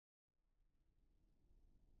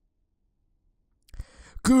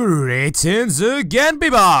Greetings again,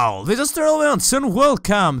 people! This is Astralmbient and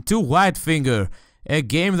welcome to Whitefinger, a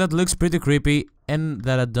game that looks pretty creepy and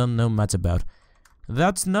that I don't know much about.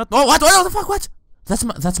 That's not— oh, what the fuck, what?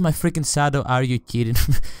 That's my freaking shadow, are you kidding?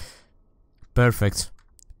 Perfect.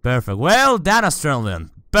 Perfect. Well done,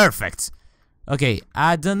 Astralmbient. Perfect. Okay,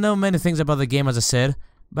 I don't know many things about the game as I said,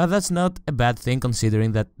 but that's not a bad thing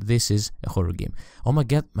considering that this is a horror game. Oh my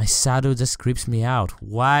god, my shadow just creeps me out.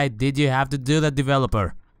 Why did you have to do that,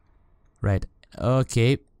 developer? Right,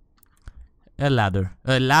 okay. A ladder.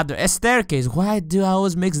 A staircase. Why do I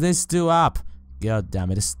always mix these two up? God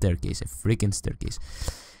damn it, a staircase. A freaking staircase.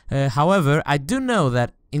 However, I do know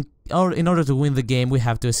that in order to win the game, we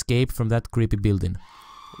have to escape from that creepy building.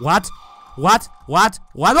 What? What? What?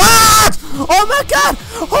 What? What? Oh my god!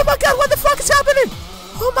 Oh my god, what the fuck is happening?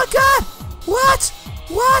 Oh my god! What?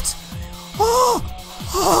 What?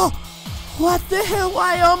 Oh! What the hell?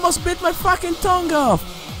 I almost bit my fucking tongue off!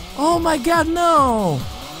 Oh my god, no!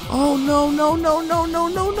 Oh no, no, no, no, no,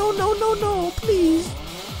 no, no, no, no, no, please!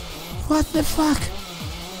 What the fuck?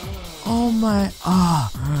 Oh my...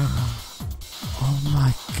 oh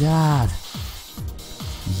my god!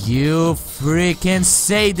 You freaking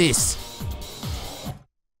sadist!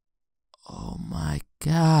 Oh my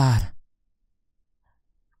god!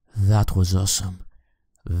 That was awesome.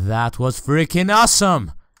 That was freaking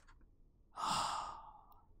awesome!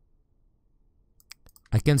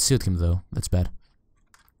 I can't shoot him though, that's bad.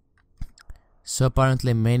 So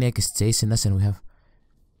apparently Maniac is chasing us and we have...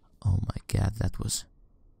 oh my god, that was...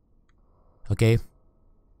 okay.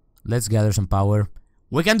 Let's gather some power.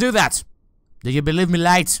 We can do that! Do you believe me,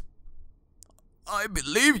 Light? I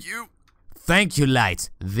believe you. Thank you, Light.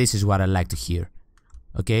 This is what I like to hear.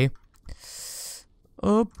 Okay.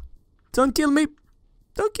 Oh, don't kill me.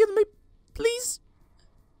 Don't kill me, please.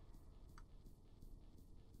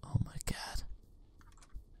 Oh my god.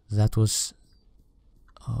 That was...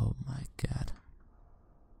 oh my god.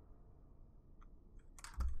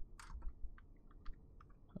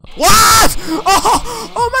 What?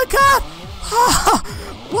 Oh my god.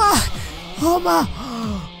 What? Oh my...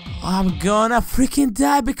 I'm gonna freaking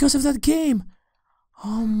die because of that game.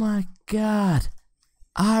 Oh my god.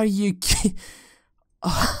 Are you kidding?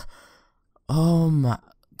 Oh my...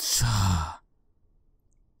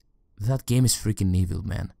 that game is freaking evil,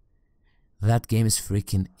 man. That game is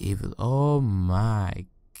freaking evil. Oh my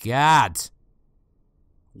god.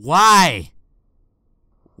 Why?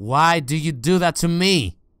 Why do you do that to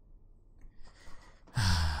me?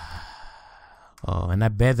 Oh, and I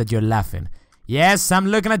bet that you're laughing. Yes, I'm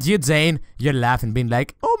looking at you, Jane. You're laughing, being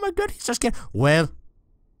like, oh my god, he's so scared. Well,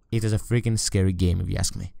 it is a freaking scary game, if you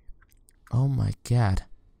ask me. Oh my god.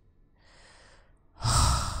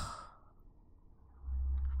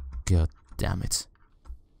 God damn it.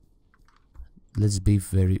 Let's be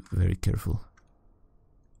very, very careful.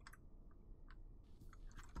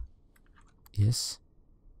 Yes,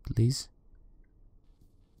 please.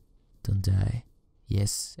 Don't die.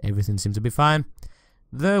 Yes, everything seems to be fine.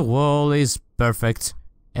 The wall is perfect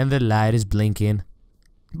and the light is blinking.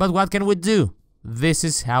 But what can we do? This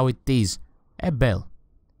is how it is. A bell.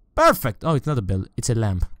 Perfect! Oh, it's not a bell, it's a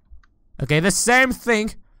lamp. Okay, the same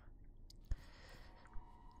thing.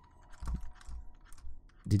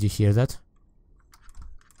 Did you hear that?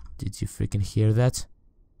 Did you freaking hear that?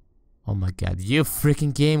 Oh my god, you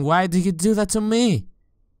freaking game, why do you do that to me?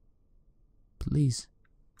 Please.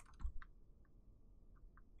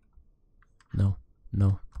 No,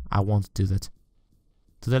 no, I won't do that.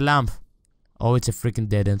 To the lamp. Oh, it's a freaking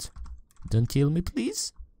dead end. Don't kill me,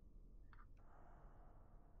 please.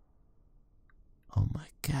 Oh my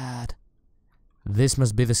god. This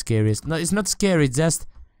must be the scariest. No, it's not scary, it's just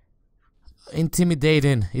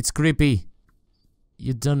intimidating. It's creepy.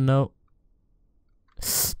 You don't know.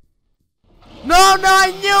 No, no,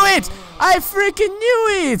 I knew it! I freaking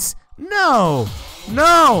knew it! No!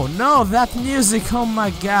 No, no, that music, oh my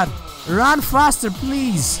god. Run faster,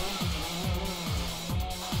 please!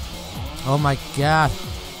 Oh my god.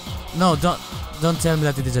 No, don't tell me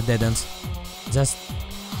that it is a dead end. Just...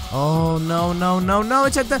 oh no, no, no, no,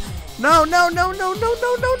 it's at the... no, no, no, no, no,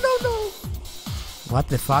 no, no, no, no. What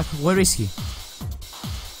the fuck? Where is he?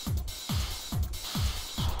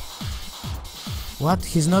 What?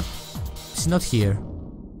 He's not here.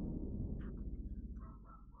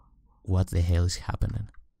 What the hell is happening?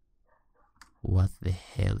 What the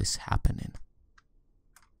hell is happening?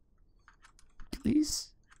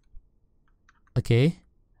 Please? Okay.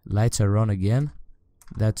 Lights are on again.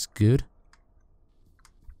 That's good.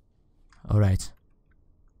 Alright.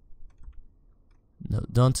 No,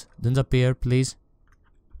 don't appear, please.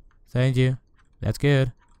 Thank you. That's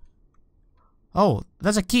good. Oh,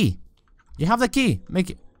 that's a key. You have the key. Make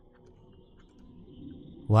it.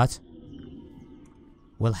 What?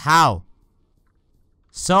 Well, how?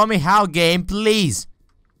 Show me how, game, please.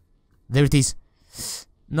 There it is.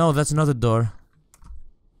 No, that's not a door.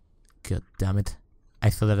 God damn it. I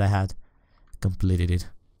thought that I had completed it.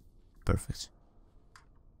 Perfect.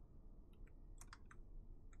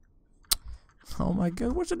 Oh my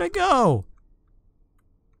god, where should I go?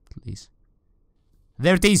 Please.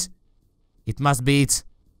 There it is! It must be it.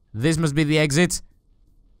 This must be the exit.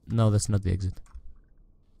 No, that's not the exit.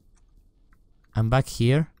 I'm back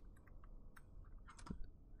here.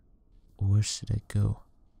 Where should I go?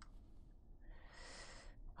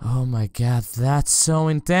 Oh my god, that's so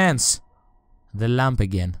intense. The lamp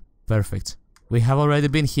again. Perfect. We have already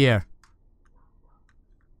been here.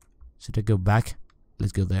 Should I go back?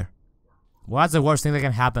 Let's go there. What's the worst thing that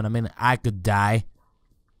can happen? I mean, I could die.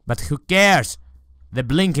 But who cares? The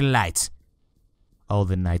blinking lights. Oh,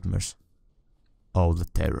 the nightmares. Oh, the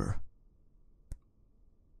terror.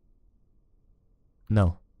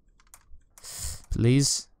 No.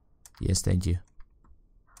 Please. Yes, thank you.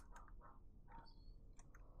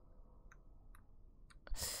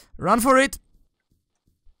 Run for it!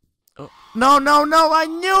 Oh, no, no, no! I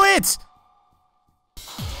knew it!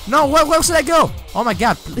 No, where should I go? Oh my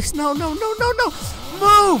god, please, no, no, no, no, no!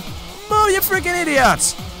 Move! Move, you freaking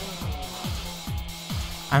idiots!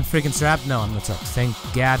 I'm freaking trapped? No, I'm not trapped. Thank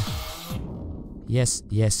god. Yes,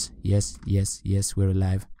 yes, yes, yes, yes, we're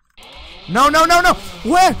alive. No, no, no, no!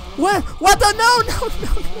 Where? What the? No, no,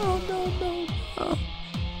 no, no, no, no, no.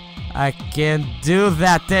 I can't do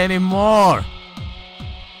that anymore!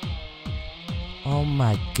 Oh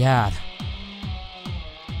my god.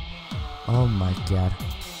 Oh my god.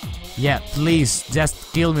 Yeah, please,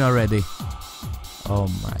 just kill me already. Oh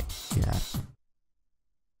my god.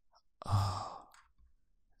 Oh,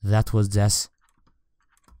 that was just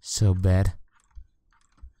so bad.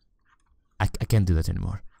 I can't do that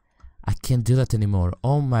anymore. I can't do that anymore.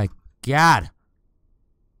 Oh my god.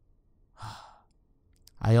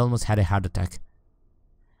 I almost had a heart attack.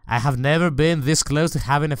 I have never been this close to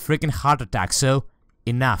having a freaking heart attack, so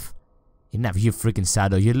enough. Enough, you freaking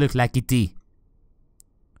shadow. You look like E.T.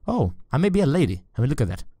 Oh, I may be a lady. I mean, look at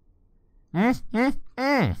that.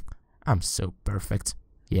 I'm so perfect.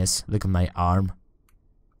 Yes, look at my arm.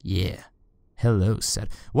 Yeah. Hello, sir.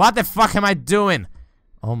 What the fuck am I doing?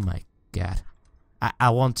 Oh my god. I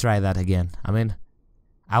won't try that again. I mean,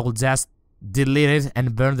 I will just delete it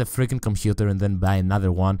and burn the freaking computer and then buy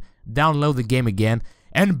another one. Download the game again.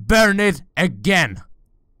 And burn it again!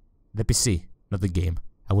 The PC, not the game.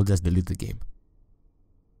 I will just delete the game.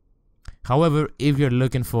 However, if you're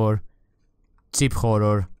looking for cheap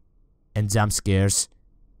horror and jump scares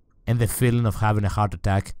and the feeling of having a heart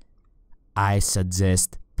attack, I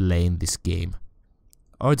suggest playing this game.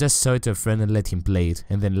 Or just show it to a friend and let him play it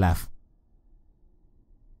and then laugh.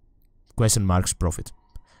 Question marks profit.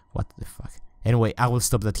 What the fuck? Anyway, I will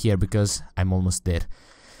stop that here because I'm almost dead.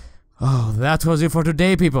 Oh, that was it for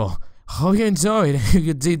today, people. Hope you enjoyed. If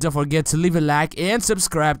you did, don't forget to leave a like and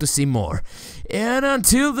subscribe to see more. And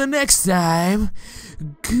until the next time,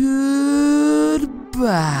 goodbye.